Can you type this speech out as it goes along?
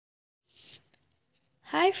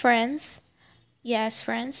Hi friends. Yes,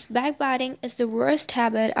 friends, backbiting is the worst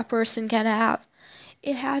habit a person can have.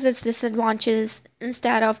 It has its disadvantages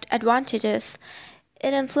instead of advantages.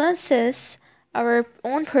 It influences our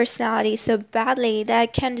own personality so badly that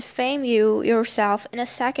it can defame you yourself in a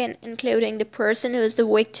second, including the person who is the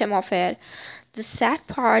victim of it. The sad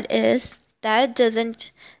part is that it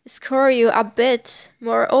doesn't score you a bit.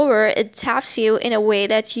 Moreover, it taps you in a way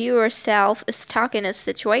that you yourself is stuck in a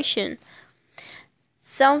situation.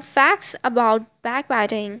 Some facts about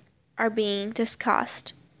backbiting are being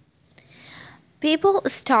discussed. People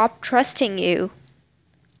stop trusting you.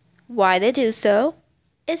 Why they do so?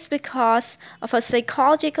 It's because of a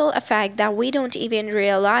psychological effect that we don't even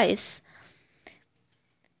realize.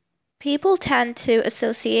 People tend to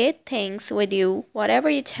associate things with you, whatever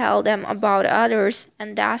you tell them about others,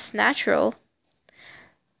 and that's natural.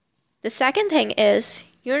 The second thing is,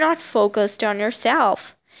 you're not focused on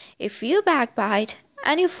yourself. If you backbite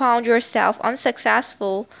and you found yourself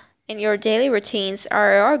unsuccessful in your daily routines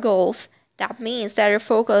or your goals, that means that your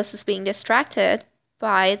focus is being distracted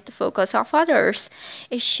by the focus of others.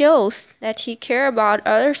 It shows that you care about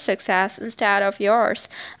others' success instead of yours.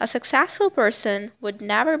 A successful person would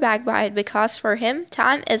never backbite because for him,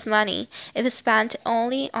 time is money if it's spent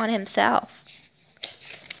only on himself.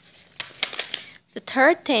 The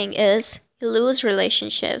third thing is you lose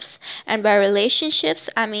relationships. And by relationships,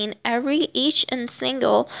 I mean each and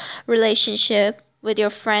single relationship with your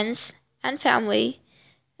friends and family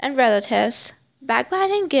and relatives.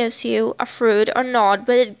 Backbiting gives you a fruit or not,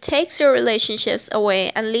 but it takes your relationships away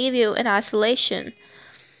and leave you in isolation.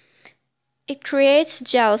 It creates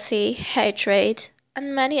jealousy, hatred,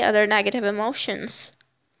 and many other negative emotions.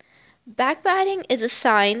 Backbiting is a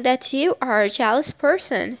sign that you are a jealous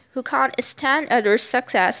person who can't stand others'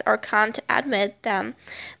 success or can't admit them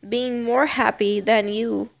being more happy than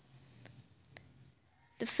you.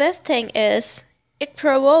 The fifth thing is, it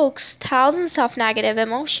provokes thousands of negative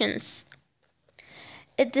emotions.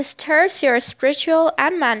 It disturbs your spiritual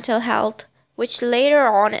and mental health, which later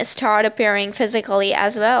on start appearing physically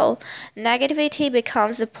as well. Negativity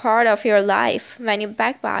becomes a part of your life when you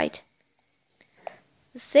backbite.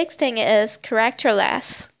 The sixth thing is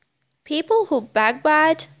characterless. People who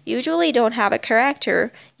backbite usually don't have a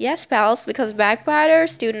character. Yes, pals, because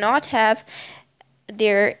backbiters do not have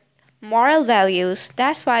their moral values.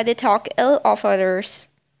 That's why they talk ill of others.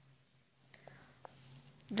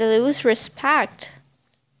 They lose respect.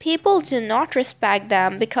 People do not respect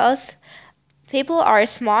them because people are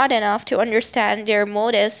smart enough to understand their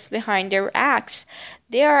motives behind their acts.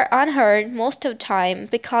 They are unheard most of the time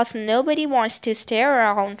because nobody wants to stay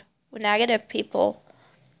around with negative people.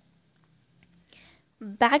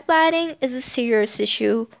 Backbiting is a serious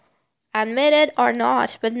issue, admit it or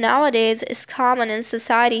not, but nowadays it's common in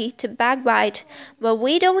society to backbite, but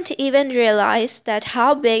we don't even realize that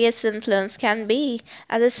how big its influence can be,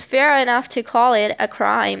 as it's fair enough to call it a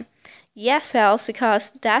crime. Yes, pals,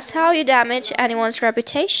 because that's how you damage anyone's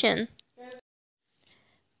reputation.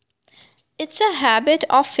 It's a habit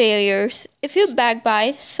of failures. If you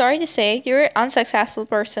backbite, sorry to say, you're an unsuccessful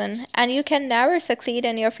person, and you can never succeed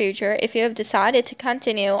in your future if you have decided to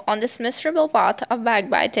continue on this miserable path of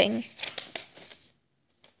backbiting.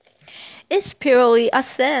 It's purely a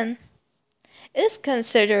sin. It is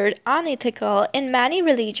considered unethical in many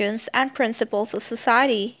religions and principles of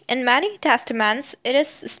society. In many testaments, it is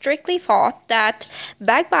strictly thought that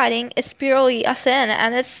backbiting is purely a sin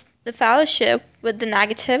and it's the fellowship with the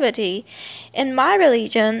negativity. In my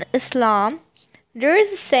religion, Islam, there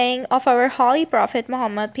is a saying of our holy prophet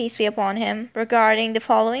Muhammad, peace be upon him, regarding the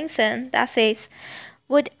following sin that says,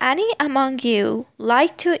 "Would any among you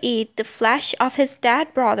like to eat the flesh of his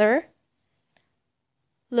dead brother?"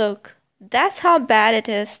 Look, that's how bad it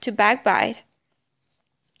is to backbite.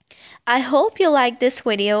 I hope you liked this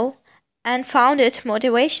video and found it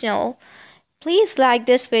motivational. Please like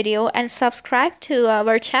this video and subscribe to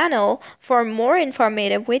our channel for more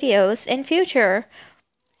informative videos in future.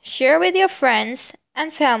 Share with your friends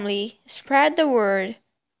and family. Spread the word.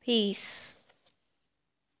 Peace.